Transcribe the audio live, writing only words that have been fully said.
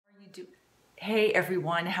Hey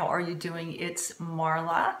everyone, how are you doing? It's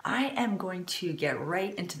Marla. I am going to get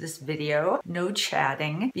right into this video, no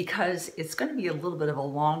chatting, because it's going to be a little bit of a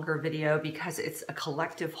longer video because it's a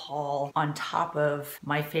collective haul on top of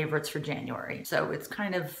my favorites for January. So it's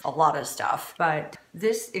kind of a lot of stuff, but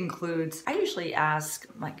this includes, I usually ask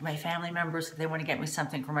like my family members if they want to get me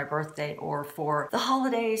something for my birthday or for the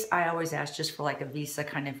holidays. I always ask just for like a Visa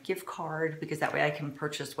kind of gift card because that way I can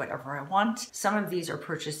purchase whatever I want. Some of these are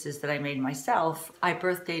purchases that I made myself. I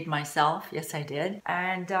birthdayed myself, yes I did.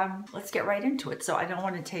 And let's get right into it. So I don't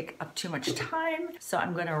want to take up too much time. So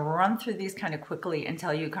I'm going to run through these kind of quickly and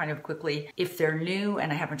tell you kind of quickly if they're new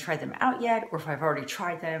and I haven't tried them out yet, or if I've already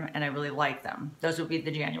tried them and I really like them. Those would be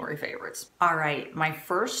the January favorites. All right, my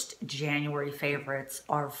first January favorites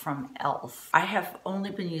are from e.l.f. I have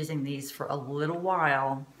only been using these for a little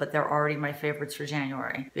while, but they're already my favorites for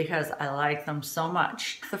January because I like them so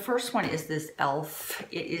much. The first one is this e.l.f.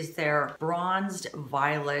 It is their bronzed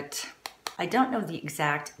violet. I don't know the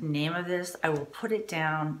exact name of this. I will put it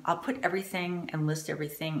down. I'll put everything and list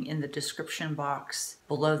everything in the description box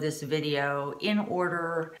below this video in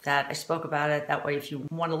order that I spoke about it. That way, if you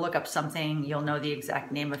want to look up something, you'll know the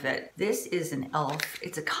exact name of it. This is an e.l.f.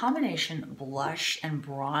 It's a combination blush and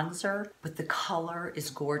bronzer, but the color is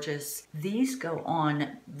gorgeous. These go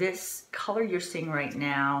on. This color you're seeing right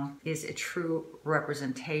now is a true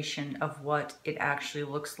representation of what it actually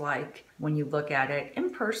looks like when you look at it in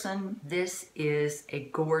person. This is a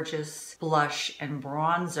gorgeous blush and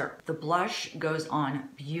bronzer. The blush goes on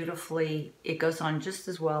beautifully. It goes on just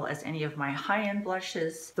as well as any of my high-end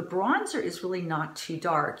blushes. The bronzer is really not too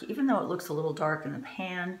dark, even though it looks a little dark in the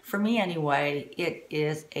pan. For me anyway, it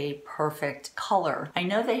is a perfect color. I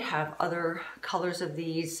know they have other colors of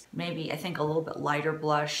these, maybe I think a little bit lighter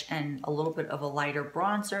blush and a little bit of a lighter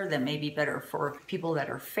bronzer that may be better for people that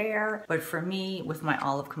are fair, but for me with my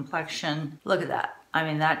olive complexion, look at that. I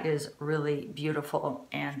mean, that is really beautiful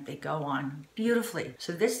and they go on beautifully.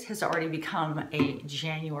 So this has already become a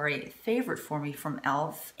January favorite for me from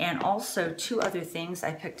e.l.f. And also two other things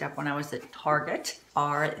I picked up when I was at Target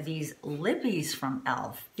are these lippies from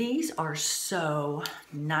e.l.f. These are so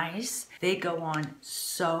nice. They go on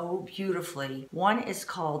so beautifully. One is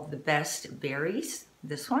called the Best Berries,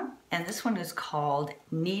 this one, and this one is called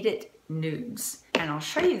Needed Nudes. And I'll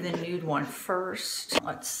show you the nude one first.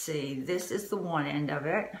 Let's see, this is the one end of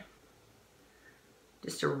it.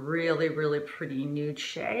 Just a really, really pretty nude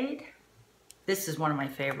shade. This is one of my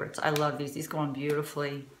favorites. I love these. These go on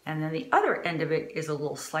beautifully. And then the other end of it is a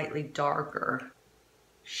little slightly darker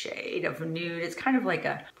shade of nude. It's kind of like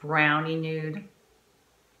a brownie nude.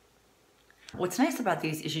 What's nice about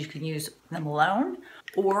these is you can use them alone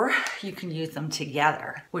or you can use them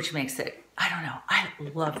together, which makes it, I don't know, I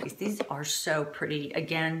love these. These are so pretty.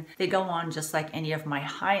 Again, they go on just like any of my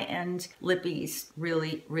high-end lippies.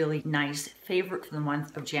 Really, really nice. Favorite for the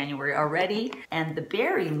month of January already. And the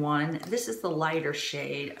berry one, this is the lighter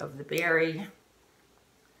shade of the berry.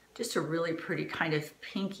 Just a really pretty kind of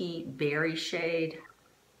pinky berry shade.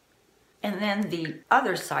 And then the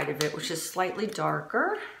other side of it, which is slightly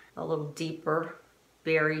darker, a little deeper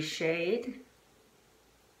berry shade.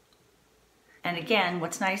 And again,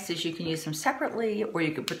 what's nice is you can use them separately, or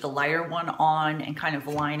you could put the lighter one on and kind of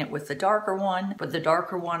line it with the darker one. Put the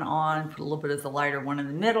darker one on, put a little bit of the lighter one in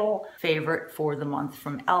the middle. Favorite for the month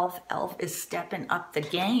from e.l.f. e.l.f. is stepping up the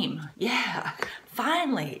game. Yeah,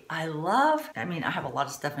 finally. I have a lot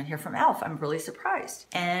of stuff in here from e.l.f. I'm really surprised.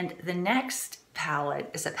 And the next palette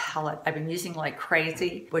is a palette I've been using like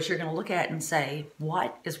crazy, but you're gonna look at it and say,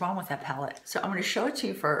 what is wrong with that palette? So I'm gonna show it to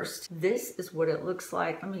you first. This is what it looks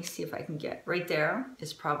like. Let me see if I can get right there.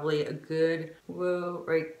 Is probably a good, whoa,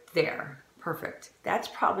 right there. Perfect. That's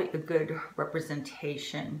probably a good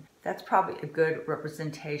representation. That's probably a good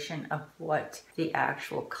representation of what the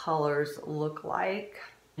actual colors look like.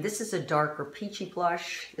 This is a darker peachy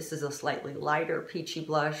blush. This is a slightly lighter peachy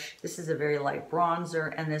blush. This is a very light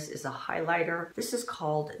bronzer, and this is a highlighter. This is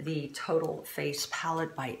called the Total Face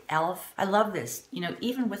Palette by e.l.f. I love this. You know,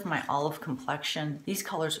 even with my olive complexion, these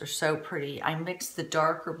colors are so pretty. I mixed the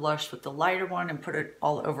darker blush with the lighter one and put it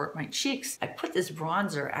all over my cheeks. I put this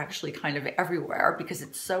bronzer actually kind of everywhere because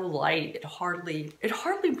it's so light. It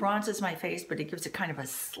hardly bronzes my face, but it gives it kind of a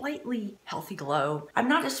slightly healthy glow. I'm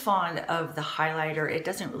not as fond of the highlighter. It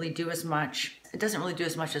doesn't really do as much. It doesn't really do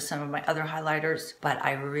as much as some of my other highlighters, but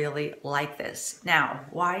I really like this. Now,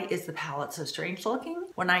 why is the palette so strange looking?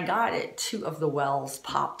 When I got it, 2 of the wells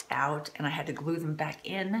popped out and I had to glue them back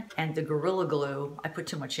in, and the Gorilla Glue, I put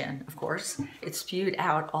too much in, of course, it spewed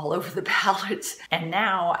out all over the palette, and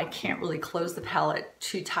now I can't really close the palette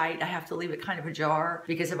too tight. I have to leave it kind of ajar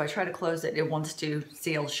because if I try to close it, it wants to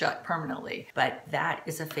seal shut permanently. But that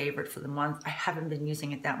is a favorite for the month. I haven't been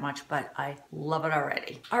using it that much, but I love it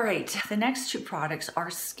already. All right, the next 2 products are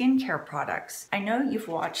skincare products. I know you've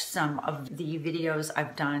watched some of the videos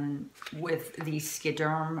I've done with the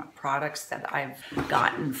Skederm products that I've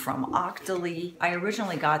gotten from Octoly. I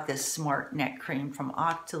originally got this Smart Neck Cream from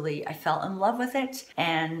Octoly. I fell in love with it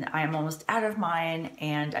and I am almost out of mine,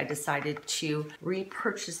 and I decided to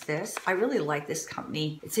repurchase this. I really like this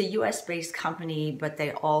company. It's a US based company, but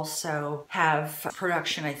they also have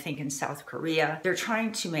production, I think, in South Korea. They're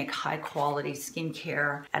trying to make high quality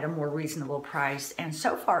skincare at a more reasonable price, and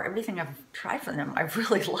so far everything I've tried from them I've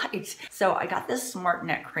really liked. So I got this Smart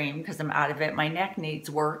Neck Cream because I'm out of it. My neck needs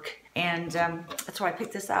work, and that's why I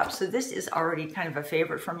picked this up. So this is already kind of a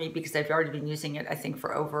favorite for me because I've already been using it, I think,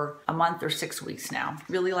 for over a month or 6 weeks now.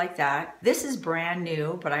 Really like that. This is brand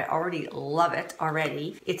new, but I already love it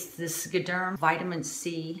already. It's the Skederm Vitamin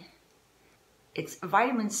C. It's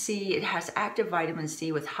vitamin C. It has active vitamin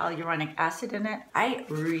C with hyaluronic acid in it. I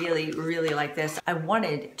really, really like this. I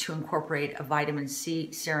wanted to incorporate a vitamin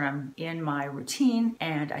C serum in my routine,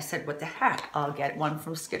 and I said, what the heck, I'll get one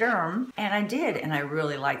from Skederm. And I did, and I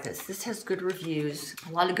really like this. This has good reviews,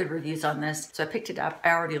 a lot of good reviews on this. So I picked it up.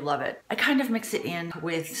 I already love it. I kind of mix it in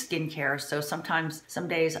with skincare. So sometimes, some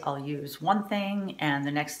days I'll use one thing, and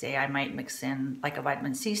the next day I might mix in like a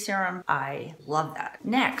vitamin C serum. I love that.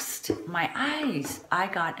 Next, my eyes. I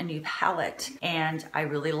got a new palette and I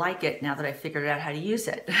really like it now that I figured out how to use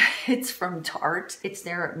it. It's from Tarte. It's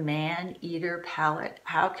their Maneater palette.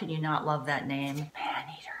 How can you not love that name?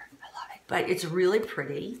 Maneater. I love it. But it's really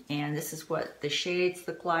pretty, and this is what the shades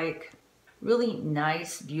look like. Really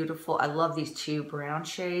nice, beautiful. I love these 2 brown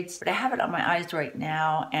shades, but I have it on my eyes right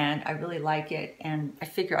now and I really like it. And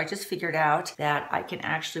I just figured out that I can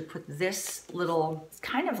actually put this little, it's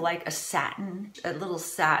kind of like a little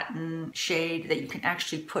satin shade that you can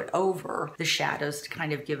actually put over the shadows to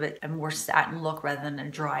kind of give it a more satin look rather than a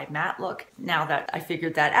dry matte look. Now that I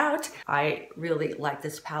figured that out, I really like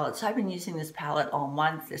this palette. So I've been using this palette all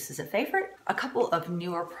month. This is a favorite. A couple of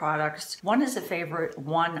newer products. One is a favorite,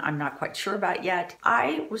 one I'm not quite sure about yet.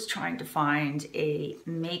 I was trying to find a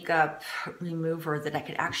makeup remover that I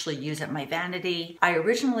could actually use at my vanity. I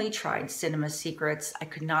originally tried Cinema Secrets. I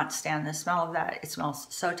could not stand the smell of that. It smells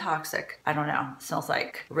so toxic. I don't know. It smells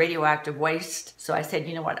like radioactive waste. So I said,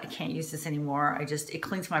 you know what? I can't use this anymore. It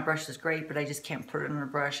cleans my brushes great, but I just can't put it on a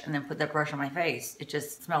brush and then put that brush on my face. It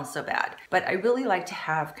just smells so bad. But I really like to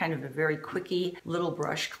have kind of a very quickie little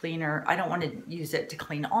brush cleaner. I don't want to use it to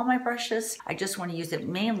clean all my brushes. I just want to use it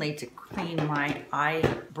mainly to clean my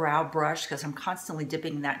eyebrow brush because I'm constantly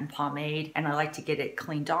dipping that in pomade and I like to get it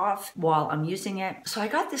cleaned off while I'm using it. So I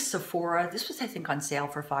got this Sephora. This was, I think, on sale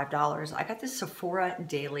for $5. I got this Sephora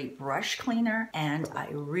Daily Brush Cleaner and I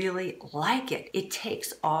really like it. It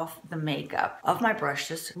takes off the makeup of my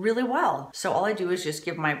brushes really well. So all I do is just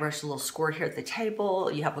give my brush a little squirt here at the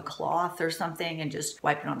table. You have a cloth or something and just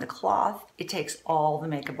wipe it on the cloth. It takes all the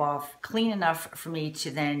makeup off clean enough for me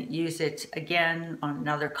to then use it again on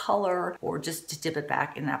another color or just to dip it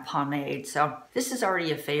back in that pomade. So this is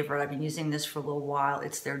already a favorite. I've been using this for a little while.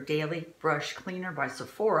 It's their Daily Brush Cleaner by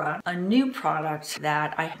Sephora. A new product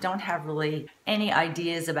that I don't have really any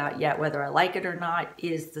ideas about yet whether I like it or not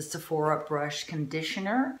is the Sephora Brush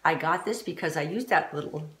Conditioner. I got this because I used that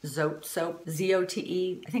little Zote soap,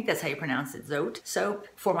 Z-O-T-E, I think that's how you pronounce it, Zote soap,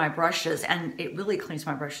 for my brushes, and it really cleans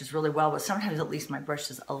my brushes really well, but sometimes at least my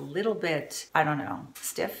brush is a little bit, I don't know,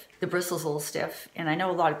 stiff. The bristle's a little stiff, and I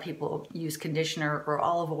know a lot of people use conditioner or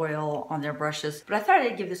olive oil on their brushes, but I thought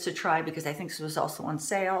I'd give this a try because I think this was also on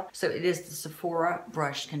sale. So it is the Sephora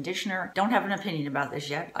Brush Conditioner. Don't have an opinion about this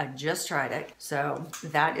yet. I just tried it. So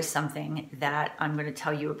that is something that I'm going to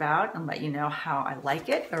tell you about and let you know how I like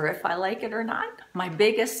it or if I like it or not. My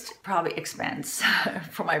biggest probably expense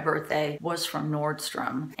for my birthday was from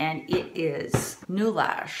Nordstrom, and it is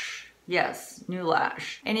Neulash. Yes,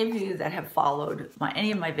 Neulash. Any of you that have followed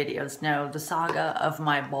any of my videos know the saga of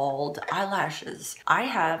my bald eyelashes. I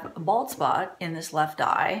have a bald spot in this left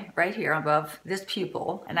eye, right here above this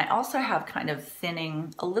pupil, and I also have kind of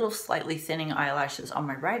thinning, a little slightly thinning eyelashes on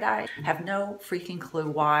my right eye. I have no freaking clue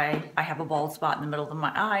why I have a bald spot in the middle of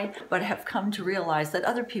my eye, but I have come to realize that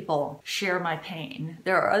other people share my pain.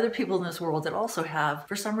 There are other people in this world that also have,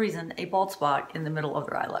 for some reason, a bald spot in the middle of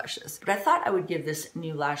their eyelashes. But I thought I would give this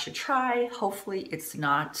Neulash a try try. Hopefully it's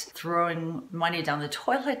not throwing money down the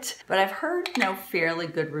toilet, but I've heard, you know, fairly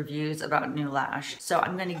good reviews about Neulash. So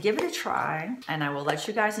I'm gonna give it a try and I will let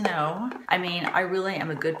you guys know. I mean, I really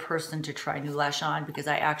am a good person to try Neulash on because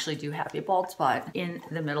I actually do have a bald spot in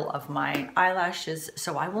the middle of my eyelashes,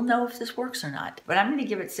 so I will know if this works or not. But I'm gonna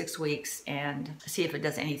give it 6 weeks and see if it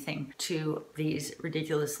does anything to these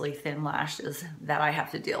ridiculously thin lashes that I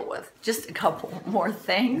have to deal with. Just a couple more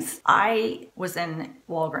things. I was in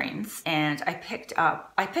Walgreens and I picked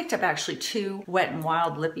up actually 2 Wet n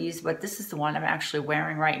Wild lippies, but this is the one I'm actually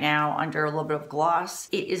wearing right now under a little bit of gloss.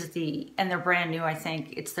 It is and they're brand new, I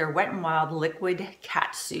think. It's their Wet n Wild Liquid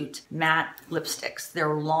Catsuit Matte Lipsticks.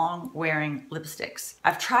 They're long wearing lipsticks.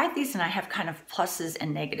 I've tried these and I have kind of pluses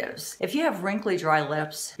and negatives. If you have wrinkly dry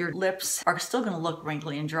lips, your lips are still gonna look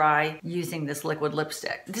wrinkly and dry using this liquid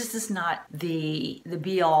lipstick. This is not the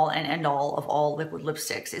be all and end all of all liquid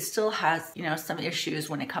lipsticks. It still has, you know, some issues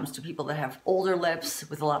when it comes to people that have older lips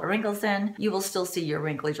with a lot of wrinkles in. You will still see your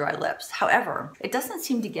wrinkly dry lips. However, it doesn't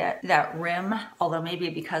seem to get that rim, although maybe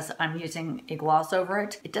because I'm using a gloss over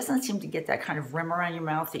it, it doesn't seem to get that kind of rim around your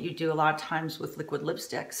mouth that you do a lot of times with liquid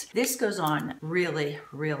lipsticks. This goes on really,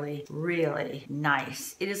 really, really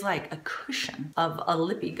nice. It is like a cushion of a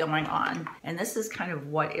lippy going on. And this is kind of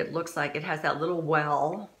what it looks like. It has that little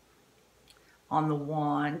well on the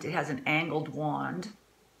wand. It has an angled wand.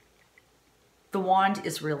 The wand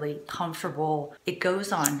is really comfortable. It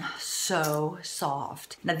goes on so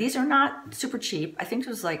soft. Now these are not super cheap. I think it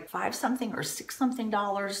was like $5 something or $6 something.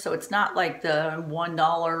 So it's not like the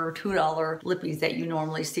 $1 or $2 lippies that you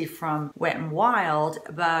normally see from Wet n Wild,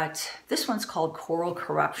 but this one's called Coral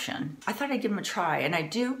Corruption. I thought I'd give them a try and I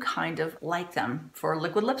do kind of like them for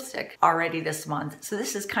liquid lipstick already this month. So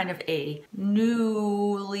this is kind of a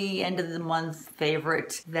newly end of the month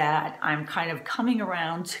favorite that I'm kind of coming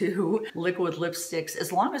around to liquid lipsticks.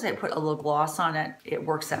 As long as I put a little gloss on it, it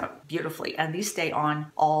works out beautifully. And these stay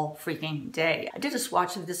on all freaking day. I did a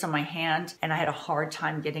swatch of this on my hand and I had a hard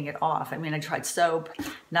time getting it off. I mean, I tried soap,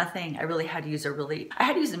 nothing. I really had to use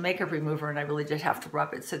a makeup remover and I really did have to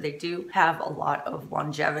rub it. So they do have a lot of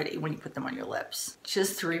longevity when you put them on your lips.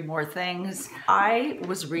 Just 3 more things. I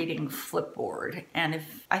was reading Flipboard, and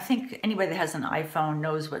I think anybody that has an iPhone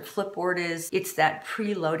knows what Flipboard is. It's that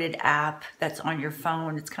preloaded app that's on your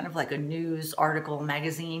phone. It's kind of like a news article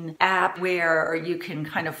magazine app where you can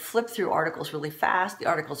kind of flip through articles really fast. The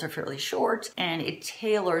articles are fairly short and it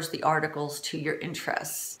tailors the articles to your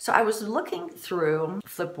interests. So I was looking through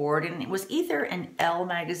Flipboard and it was either an Elle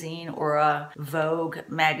magazine or a Vogue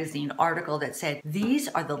magazine article that said, these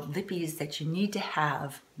are the lippies that you need to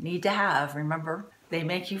have, remember? They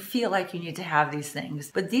make you feel like you need to have these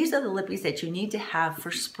things. But these are the lippies that you need to have for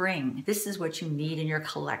spring. This is what you need in your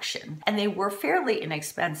collection. And they were fairly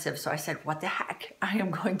inexpensive, so I said, what the heck? I am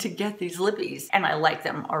going to get these lippies. And I like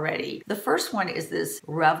them already. The first one is this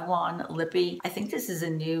Revlon lippy. I think this is a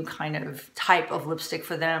new kind of type of lipstick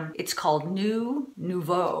for them. It's called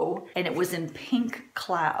Nouveau, and it was in Pink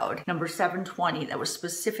Cloud, number 720. That was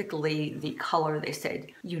specifically the color they said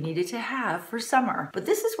you needed to have for summer. But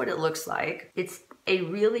this is what it looks like. It's a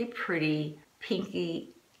really pretty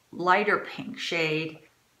pinky, lighter pink shade.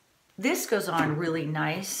 This goes on really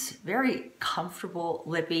nice, very comfortable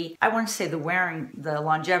lippy. I wouldn't say the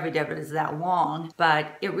longevity of it is that long,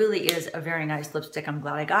 but it really is a very nice lipstick. I'm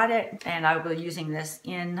glad I got it. And I will be using this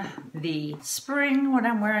in the spring when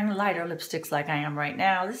I'm wearing lighter lipsticks like I am right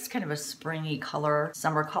now. This is kind of a springy color,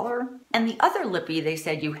 summer color. And the other lippy they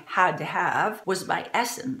said you had to have was by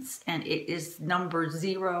Essence, and it is number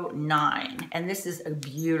 09. And this is a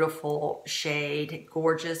beautiful shade,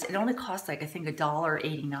 gorgeous. It only costs like, I think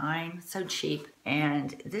 $1.89. So cheap.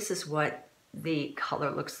 And this is what the color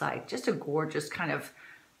looks like. Just a gorgeous kind of,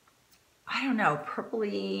 I don't know,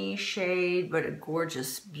 purpley shade, but a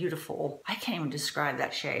gorgeous, beautiful, I can't even describe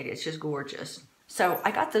that shade. It's just gorgeous. So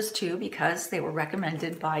I got those 2 because they were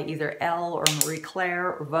recommended by either Elle or Marie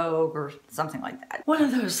Claire or Vogue or something like that. One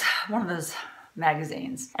of those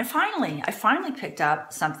magazines. And finally, I finally picked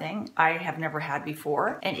up something I have never had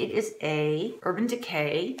before, and it is a Urban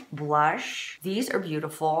Decay blush. These are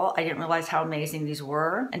beautiful. I didn't realize how amazing these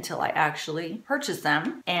were until I actually purchased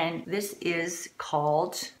them. And this is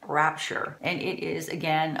called Rapture. And it is,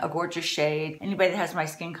 again, a gorgeous shade. Anybody that has my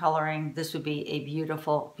skin coloring, this would be a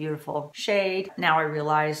beautiful, beautiful shade. Now I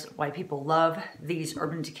realize why people love these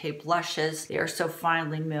Urban Decay blushes. They are so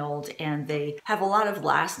finely milled and they have a lot of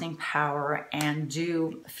lasting power, and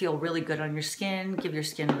do feel really good on your skin, give your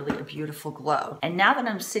skin really a beautiful glow. And now that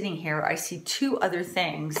I'm sitting here, I see two other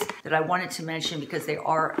things that I wanted to mention because they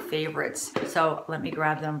are favorites. So let me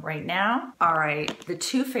grab them right now. All right, the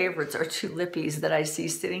two favorites are two lippies that I see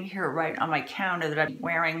sitting here right on my counter that I'm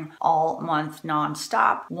wearing all month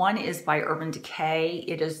non-stop. One is by Urban Decay.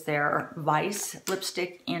 It is their Vice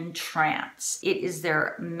lipstick in Trance. It is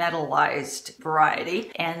their Metallized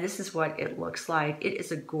variety, and this is what it looks like. It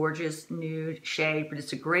is a gorgeous nude shade, but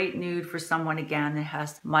it's a great nude for someone, again, that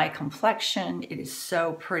has my complexion. It is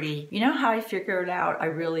so pretty. You know how I figured out I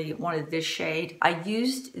really wanted this shade? I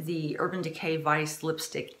used the Urban Decay Vice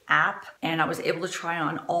lipstick app, and I was able to try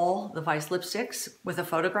on all the Vice lipsticks with a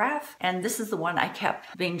photograph, and this is the one I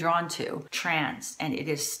kept being drawn to, Trance, and it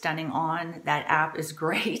is stunning on. That app is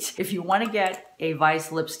great. If you want to get a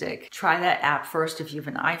Vice lipstick, try that app first. If you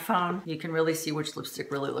have an iPhone, you can really see which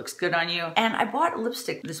lipstick really looks good on you. And I bought a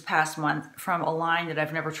lipstick this past month from a line that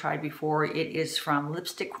I've never tried before. It is from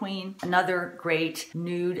Lipstick Queen, another great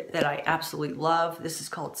nude that I absolutely love. This is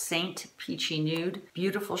called Saint Peachy Nude.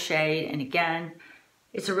 Beautiful shade, and again,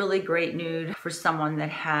 it's a really great nude for someone that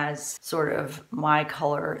has sort of my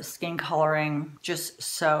color, skin coloring, just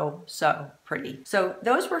so pretty. So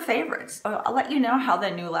those were favorites. I'll let you know how the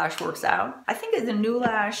Neulash works out. I think the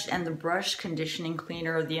Neulash and the brush conditioning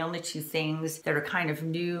cleaner are the only two things that are kind of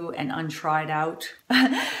new and untried out.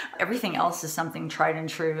 Everything else is something tried and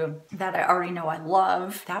true that I already know I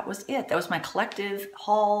love. That was it. That was my collective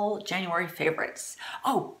haul January favorites.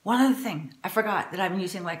 Oh, one other thing I forgot that I've been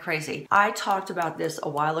using like crazy. I talked about this a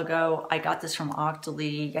while ago. I got this from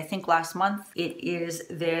Octoly, I think last month. It is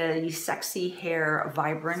the Sexy Hair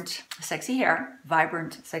Vibrant Sexy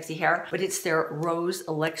Hair, but it's their Rose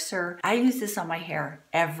Elixir. I use this on my hair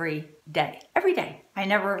every day. Every day. I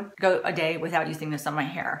never go a day without using this on my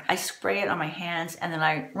hair. I spray it on my hands and then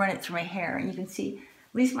I run it through my hair, and you can see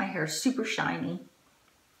at least my hair is super shiny.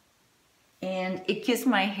 And it gives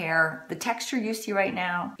my hair, the texture you see right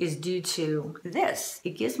now is due to this.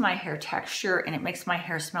 It gives my hair texture, and it makes my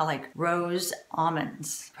hair smell like rose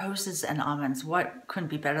almonds. Roses and almonds, what couldn't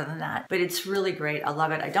be better than that? But it's really great, I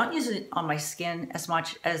love it. I don't use it on my skin as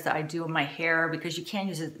much as I do on my hair, because you can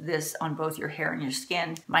use this on both your hair and your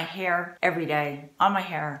skin. My hair, every day, on my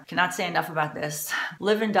hair. Cannot say enough about this.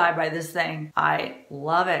 Live and die by this thing. I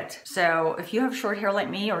love it. So if you have short hair like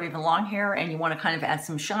me, or even long hair, and you want to kind of add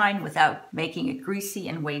some shine without making it greasy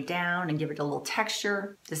and weighed down and give it a little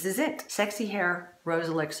texture, this is it. Sexy Hair Rose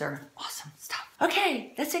Elixir. Awesome stuff.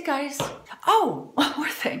 Okay, that's it, guys. Oh, one more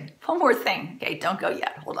thing. Okay, don't go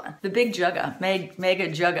yet, hold on. The big Jugga, mega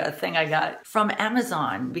Jugga thing I got from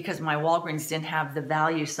Amazon because my Walgreens didn't have the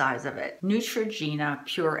value size of it. Neutrogena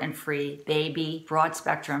Pure and Free Baby Broad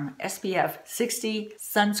Spectrum SPF 60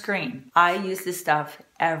 Sunscreen. I use this stuff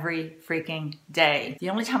every freaking day.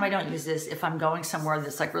 The only time I don't use this if I'm going somewhere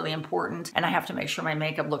that's like really important and I have to make sure my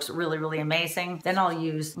makeup looks really, really amazing. Then I'll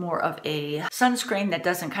use more of a sunscreen that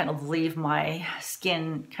doesn't kind of leave my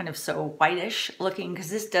skin kind of so whitish looking, because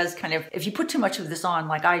this does kind of, if you put too much of this on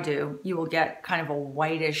like I do, you will get kind of a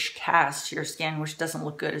whitish cast to your skin, which doesn't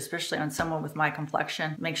look good, especially on someone with my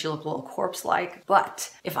complexion. It makes you look a little corpse-like.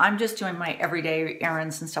 But if I'm just doing my everyday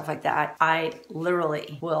errands and stuff like that, I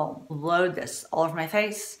literally will load this all over my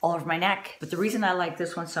face, all over my neck. But the reason I like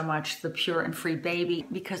this one so much, the Pure and Free Baby,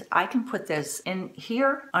 because I can put this in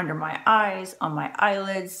here, under my eyes, on my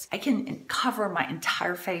eyelids. I can cover my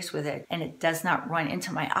entire face with it, and it does not run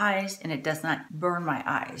into my eyes, and it does not burn my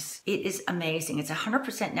eyes. It is amazing. It's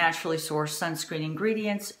 100% naturally sourced sunscreen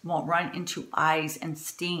ingredients, won't run into eyes and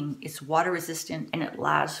sting. It's water resistant, and it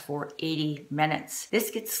lasts for 80 minutes.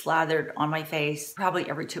 This gets slathered on my face probably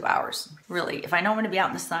every 2 hours. Really, if I know I'm gonna be out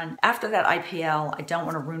in the sun, after that IPL, I don't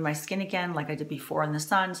wanna ruin my skin again like I did before in the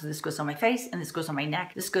sun, so this goes on my face, and this goes on my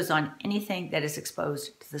neck. This goes on anything that is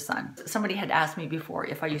exposed to the sun. Somebody had asked me before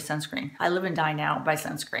if I use sunscreen. I live and die now by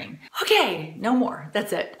sunscreen. Okay, no more.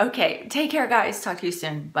 That's it. Okay, take care, guys. Talk to you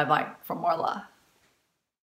soon. Bye-bye from Marla.